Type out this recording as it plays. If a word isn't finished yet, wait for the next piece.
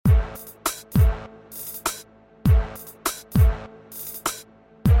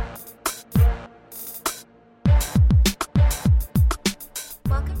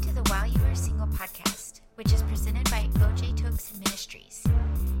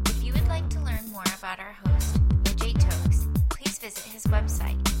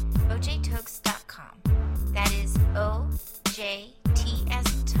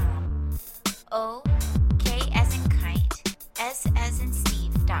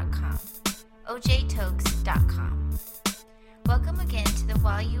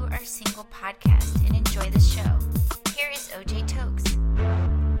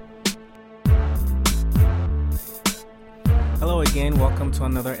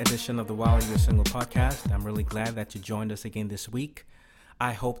edition of the While You're Single podcast. I'm really glad that you joined us again this week.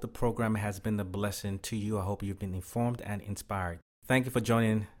 I hope the program has been a blessing to you. I hope you've been informed and inspired. Thank you for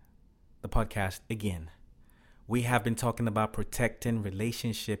joining the podcast again. We have been talking about protecting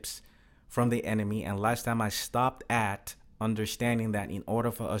relationships from the enemy, and last time I stopped at understanding that in order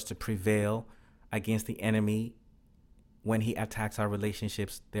for us to prevail against the enemy when he attacks our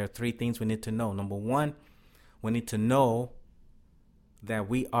relationships, there are three things we need to know. Number one, we need to know that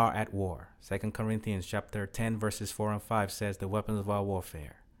we are at war. 2 Corinthians chapter 10 verses 4 and 5 says the weapons of our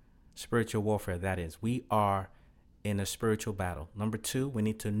warfare, spiritual warfare, that is, we are in a spiritual battle. Number two, we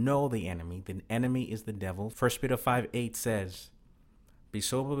need to know the enemy. The enemy is the devil. 1 Peter 5:8 says, be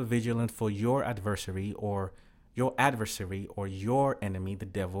sober, vigilant, for your adversary or your enemy, the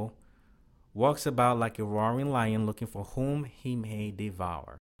devil, walks about like a roaring lion looking for whom he may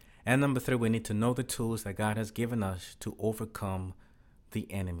devour. And number three, we need to know the tools that God has given us to overcome the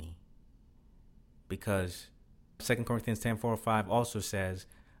enemy. Because 2 Corinthians 10:4-5 also says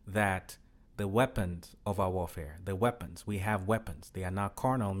that the weapons of our warfare, we have weapons. They are not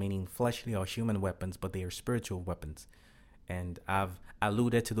carnal, meaning fleshly or human weapons, but they are spiritual weapons. And I've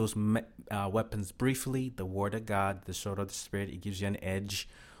alluded to those weapons briefly. The word of God, the sword of the Spirit, it gives you an edge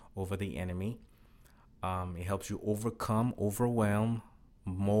over the enemy. It helps you overcome, overwhelm,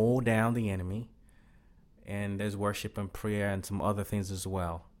 mow down the enemy. And there's worship and prayer and some other things as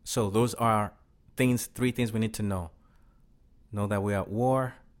well. So those are three things we need to know. Know that we are at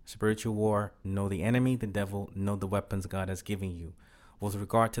war, spiritual war. Know the enemy, the devil. Know the weapons God has given you. With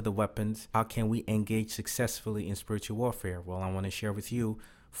regard to the weapons, how can we engage successfully in spiritual warfare? Well, I want to share with you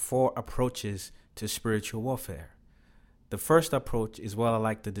 4 approaches to spiritual warfare. The first approach is what I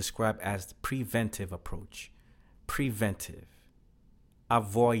like to describe as the preventive approach. Preventive.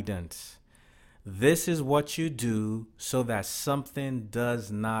 Avoidance. This is what you do so that something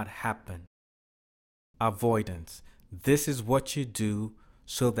does not happen. Avoidance. This is what you do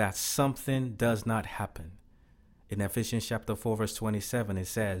so that something does not happen. In Ephesians chapter 4, verse 27, it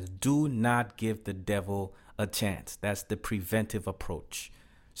says, do not give the devil a chance. That's the preventive approach.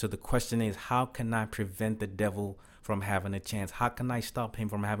 So the question is, how can I prevent the devil from having a chance? How can I stop him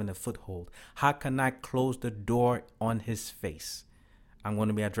from having a foothold? How can I close the door on his face? I'm going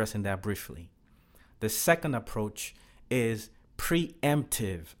to be addressing that briefly. The second approach is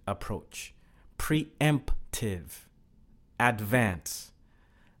preemptive approach. Preemptive. Advance.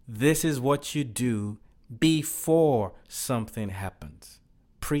 This is what you do before something happens.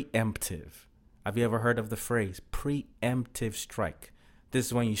 Preemptive. Have you ever heard of the phrase preemptive strike? This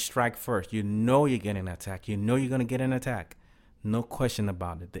is when you strike first. You know you're getting an attack. You know you're going to get an attack. No question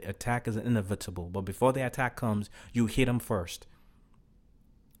about it. The attack is inevitable. But before the attack comes, you hit him first.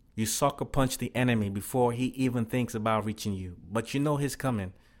 You sucker punch the enemy before he even thinks about reaching you. But you know he's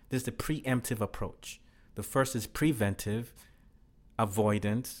coming. This is the preemptive approach. The first is preventive,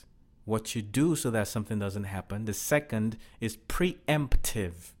 avoidance, what you do so that something doesn't happen. The second is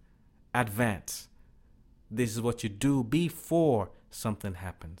preemptive, advance. This is what you do before something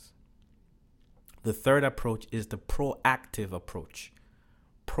happens. The third approach is the proactive approach.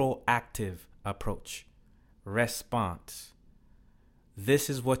 Proactive approach. Response. This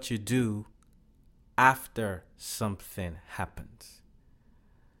is what you do after something happens.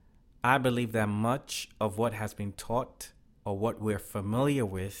 I believe that much of what has been taught or what we're familiar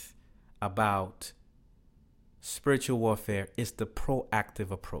with about spiritual warfare is the proactive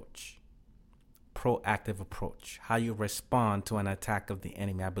approach. Proactive approach. How you respond to an attack of the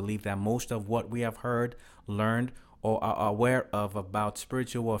enemy. I believe that most of what we have heard, learned, or are aware of about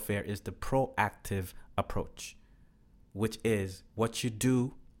spiritual warfare is the proactive approach, which is what you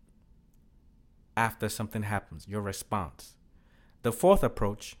do after something happens, your response. The fourth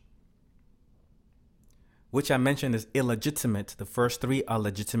approach, which I mentioned, is illegitimate. The first 3 are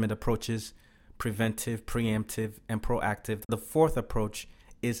legitimate approaches: preventive, preemptive, and proactive. The fourth approach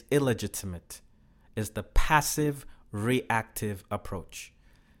is illegitimate. It's the passive reactive approach.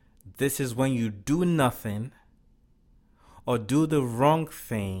 This is when you do nothing or do the wrong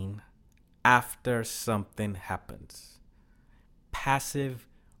thing after something happens. Passive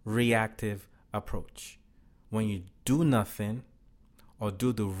reactive approach. When you do nothing or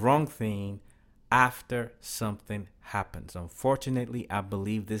do the wrong thing after something happens. Unfortunately, I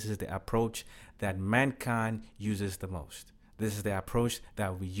believe this is the approach that mankind uses the most. This is the approach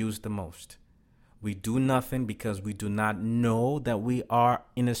that we use the most. We do nothing because we do not know that we are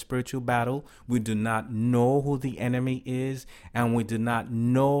in a spiritual battle. We do not know who the enemy is, and we do not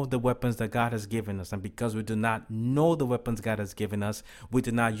know the weapons that God has given us. And because we do not know the weapons God has given us, we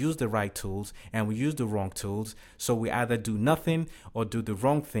do not use the right tools, and we use the wrong tools. So we either do nothing or do the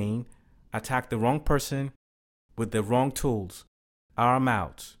wrong thing, attack the wrong person with the wrong tools, our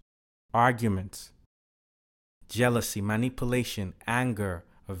mouths, arguments, jealousy, manipulation, anger,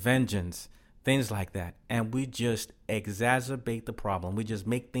 vengeance, things like that. And we just exacerbate the problem. We just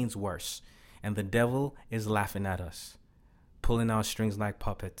make things worse. And the devil is laughing at us, pulling our strings like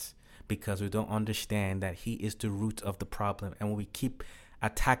puppets, because we don't understand that he is the root of the problem. And when we keep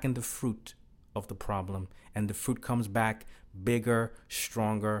attacking the fruit of the problem, and the fruit comes back bigger,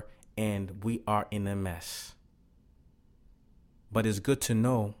 stronger, and we are in a mess. But it's good to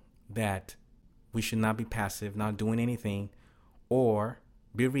know that we should not be passive, not doing anything, or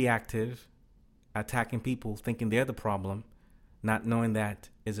be reactive, attacking people thinking they're the problem, not knowing that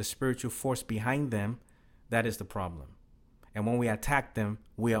is a spiritual force behind them that is the problem. And when we attack them,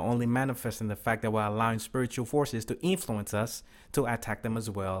 we are only manifesting the fact that we're allowing spiritual forces to influence us to attack them as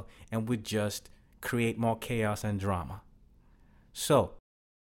well, and we just create more chaos and drama. So,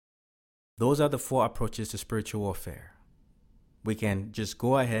 those are the 4 approaches to spiritual warfare. We can just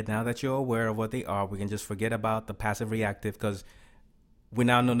go ahead, now that you're aware of what they are, we can just forget about the passive reactive, because we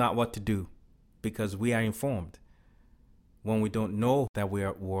now know not what to do, because we are informed. When we don't know that we are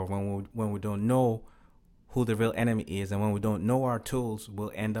at war, when we don't know who the real enemy is, and when we don't know our tools,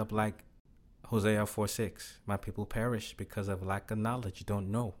 we'll end up like Hosea 4:6. My people perish because of lack of knowledge. You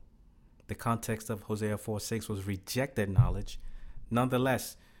don't know. The context of Hosea 4:6 was rejected knowledge.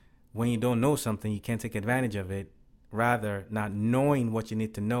 Nonetheless, when you don't know something, you can't take advantage of it. Rather, not knowing what you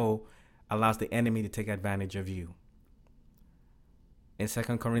need to know allows the enemy to take advantage of you. In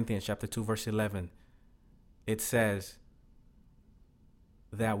 2 Corinthians chapter 2, verse 11, it says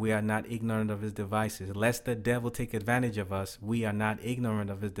that we are not ignorant of his devices. Lest the devil take advantage of us, we are not ignorant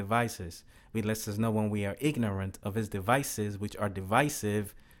of his devices. He lets us know when we are ignorant of his devices, which are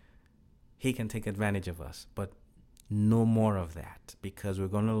divisive, he can take advantage of us. But no more of that, because we're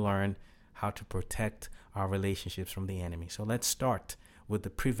going to learn how to protect our relationships from the enemy. So let's start with the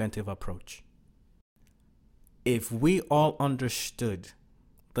preventive approach. If we all understood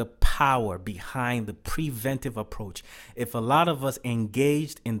the power behind the preventive approach, if a lot of us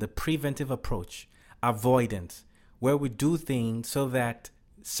engaged in the preventive approach, avoidance, where we do things so that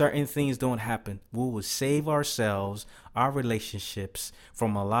certain things don't happen, we will save ourselves, our relationships,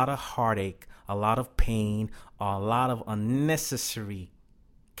 from a lot of heartache, a lot of pain, a lot of unnecessary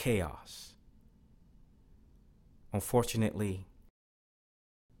chaos. Unfortunately,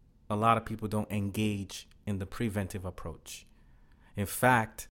 a lot of people don't engage in the preventive approach. In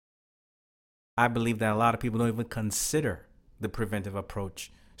fact, I believe that a lot of people don't even consider the preventive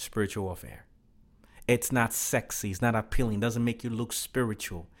approach spiritual warfare. It's not sexy. It's not appealing. It doesn't make you look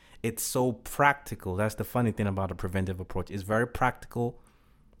spiritual. It's so practical. That's the funny thing about a preventive approach. It's very practical.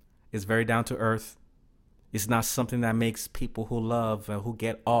 It's very down to earth. It's not something that makes people who love, who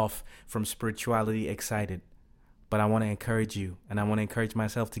get off from spirituality excited. But I want to encourage you, and I want to encourage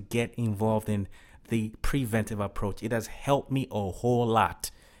myself to get involved in the preventive approach. It has helped me a whole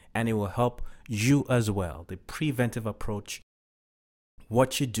lot, and it will help you as well. The preventive approach,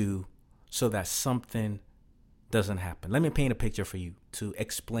 what you do so that something doesn't happen. Let me paint a picture for you to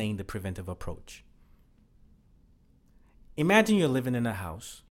explain the preventive approach. Imagine you're living in a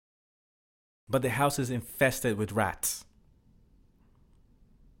house, but the house is infested with rats.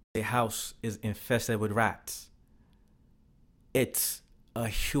 The house is infested with rats. It's a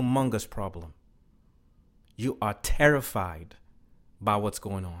humongous problem. You are terrified by what's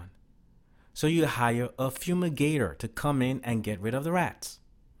going on. So you hire a fumigator to come in and get rid of the rats.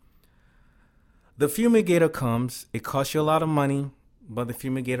 The fumigator comes, it costs you a lot of money, but the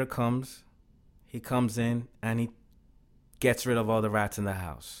fumigator comes, he comes in and he gets rid of all the rats in the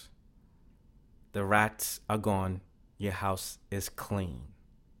house. The rats are gone, your house is clean.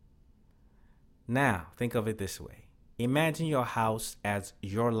 Now, think of it this way. Imagine your house as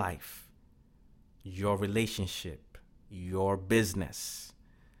your life, your relationship, your business.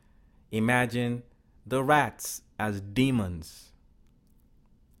 Imagine the rats as demons,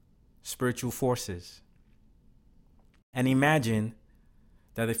 spiritual forces. And imagine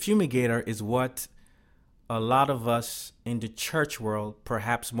that the fumigator is what a lot of us in the church world,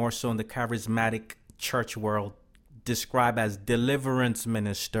 perhaps more so in the charismatic church world, describe as deliverance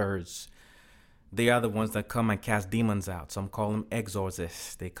ministers. They are the ones that come and cast demons out. Some call them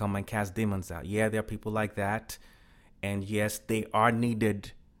exorcists. They come and cast demons out. Yeah, there are people like that. And yes, they are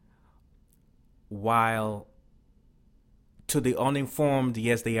needed while to the uninformed,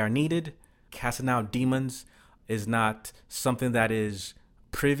 yes, they are needed. Casting out demons is not something that is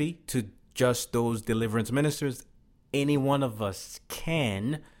privy to just those deliverance ministers. Any one of us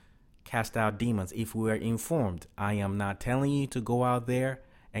can cast out demons if we are informed. I am not telling you to go out there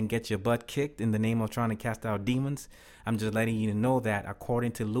and get your butt kicked in the name of trying to cast out demons. I'm just letting you know that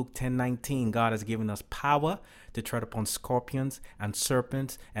according to Luke 10:19, God has given us power to tread upon scorpions and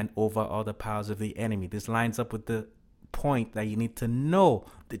serpents and over all the powers of the enemy. This lines up with the point that you need to know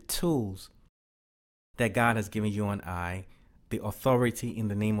the tools that God has given you and I, the authority in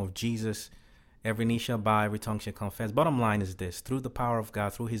the name of Jesus. Every knee shall bow, every tongue shall confess. Bottom line is this: through the power of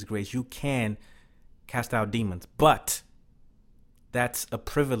God, through his grace, you can cast out demons. But that's a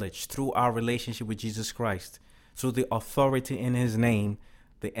privilege through our relationship with Jesus Christ. Through the authority in his name,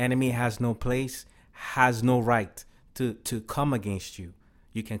 the enemy has no place, has no right to come against you.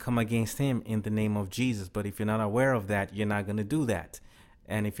 You can come against him in the name of Jesus. But if you're not aware of that, you're not going to do that.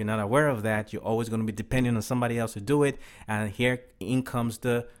 And if you're not aware of that, you're always going to be dependent on somebody else to do it. And here in comes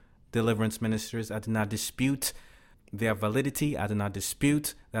the deliverance ministers. I do not dispute their validity. I do not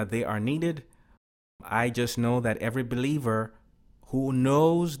dispute that they are needed. I just know that every believer who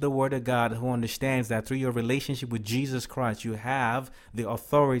knows the word of God, who understands that through your relationship with Jesus Christ, you have the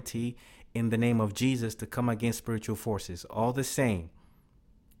authority in the name of Jesus to come against spiritual forces. All the same,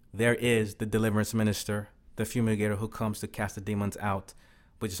 there is the deliverance minister, the fumigator who comes to cast the demons out,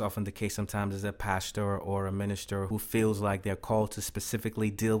 which is often the case sometimes as a pastor or a minister who feels like they're called to specifically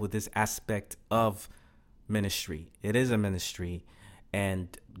deal with this aspect of ministry. It is a ministry.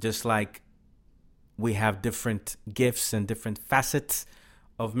 And just like we have different gifts and different facets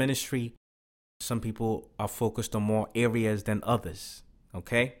of ministry, some people are focused on more areas than others.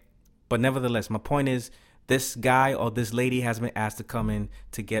 Okay? But nevertheless, my point is, this guy or this lady has been asked to come in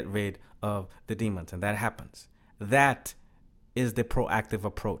to get rid of the demons, and that happens. That is the proactive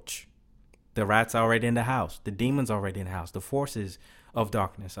approach. The rats are already in the house. The demons are already in the house. The forces of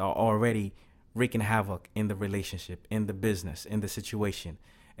darkness are already wreaking havoc in the relationship, in the business, in the situation.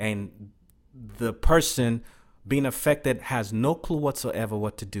 And the person being affected has no clue whatsoever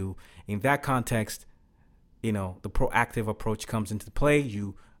what to do. In that context, the proactive approach comes into play.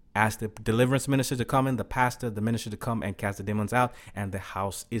 You ask the deliverance minister to come in, the pastor, the minister to come and cast the demons out, and the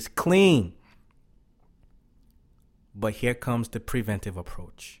house is clean. But here comes the preventive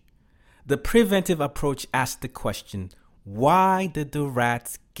approach. The preventive approach asks the question, why did the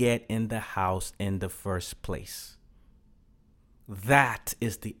rats get in the house in the first place? That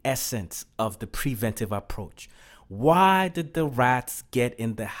is the essence of the preventive approach. Why did the rats get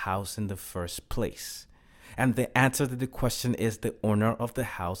in the house in the first place? And the answer to the question is the owner of the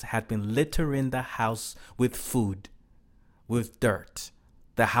house had been littering the house with food, with dirt.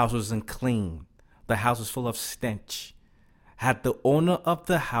 The house was unclean. The house was full of stench. Had the owner of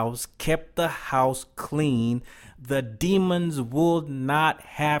the house kept the house clean, the demons would not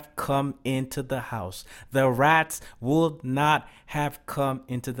have come into the house. The rats would not have come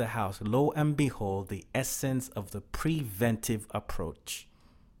into the house. Lo and behold, the essence of the preventive approach.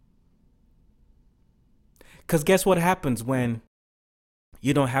 Because guess what happens when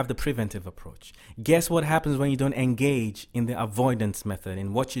you don't have the preventive approach? Guess what happens when you don't engage in the avoidance method,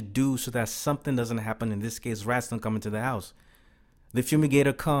 in what you do so that something doesn't happen? In this case, rats don't come into the house. The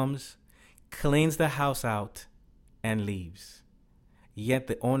fumigator comes, cleans the house out, and leaves. Yet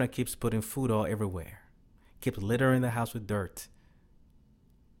the owner keeps putting food all everywhere, keeps littering the house with dirt.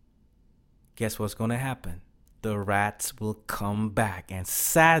 Guess what's going to happen? The rats will come back. And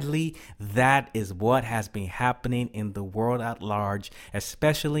sadly, that is what has been happening in the world at large,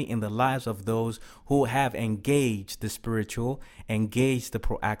 especially in the lives of those who have engaged the spiritual, engaged the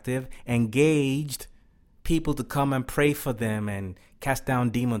proactive, engaged people to come and pray for them and cast down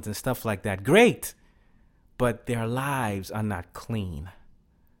demons and stuff like that. Great. But their lives are not clean.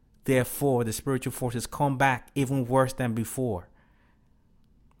 Therefore, the spiritual forces come back even worse than before.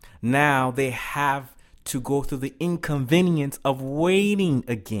 Now they have to go through the inconvenience of waiting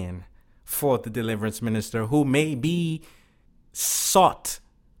again for the deliverance minister, who may be sought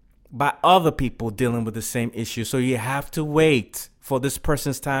by other people dealing with the same issue. So you have to wait for this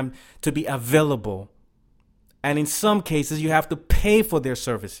person's time to be available. And in some cases, you have to pay for their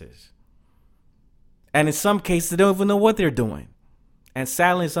services. And in some cases, they don't even know what they're doing. And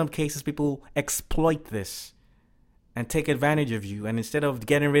sadly, in some cases, people exploit this and take advantage of you. And instead of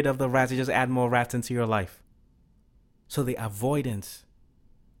getting rid of the rats, you just add more rats into your life. So the avoidance,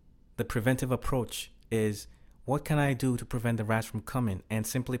 the preventive approach is, what can I do to prevent the rats from coming? And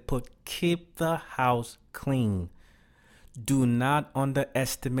simply put, keep the house clean. Do not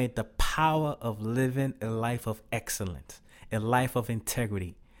underestimate the power of living a life of excellence, a life of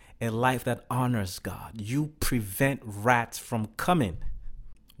integrity, a life that honors God. You prevent rats from coming.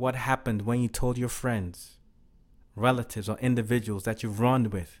 What happened when you told your friends, relatives, or individuals that you run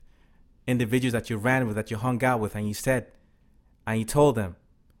with, individuals that you ran with, that you hung out with, and you told them,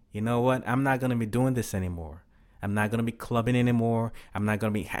 you know what, I'm not going to be doing this anymore. I'm not going to be clubbing anymore. I'm not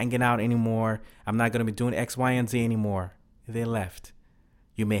going to be hanging out anymore. I'm not going to be doing X, Y, and Z anymore. They left.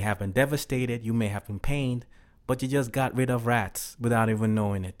 You may have been devastated. You may have been pained, but you just got rid of rats without even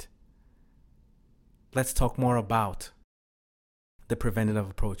knowing it. Let's talk more about the preventative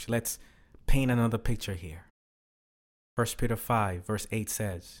approach. Let's paint another picture here. 1 Peter 5 verse 8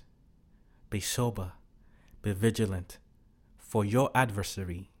 says, be sober, be vigilant, for your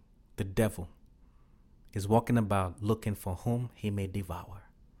adversary, the devil, is walking about looking for whom he may devour.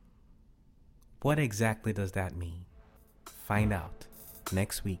 What exactly does that mean? Find out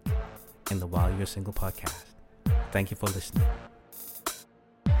next week in the While You're Single podcast. Thank you for listening.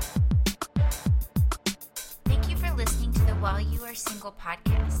 Thank you for listening to the While You Are Single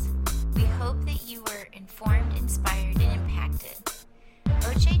podcast. We hope that you were informed, inspired, and impacted.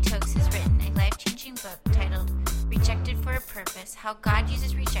 O.J. Tokes has written a life-changing book titled Rejected for a Purpose, How God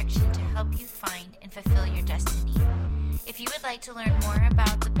Uses Rejection to Help You Find and Fulfill Your Destiny. If you would like to learn more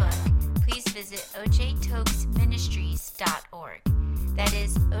about the book, please visit ojtokesministries.org. That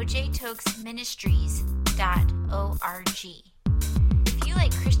is ojtokesministries.org. If you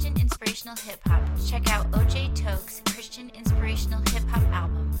like Christian inspirational hip-hop, check out O.J. Tokes' Christian inspirational hip-hop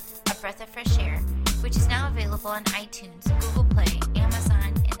album, A Breath of Fresh Air, which is now available on iTunes, Google Play,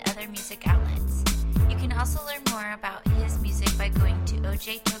 Amazon, and other music outlets. You can also learn more about his music by going to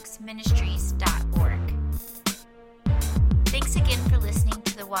ojtokesministries.org. Thanks again for listening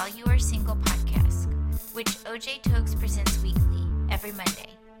to the While You Are Single podcast, which O.J. Tokes presents weekly, every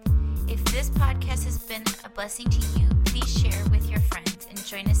Monday. If this podcast has been a blessing to you, please share with your friends and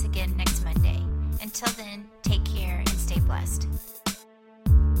join us again next Monday. Until then, take care and stay blessed.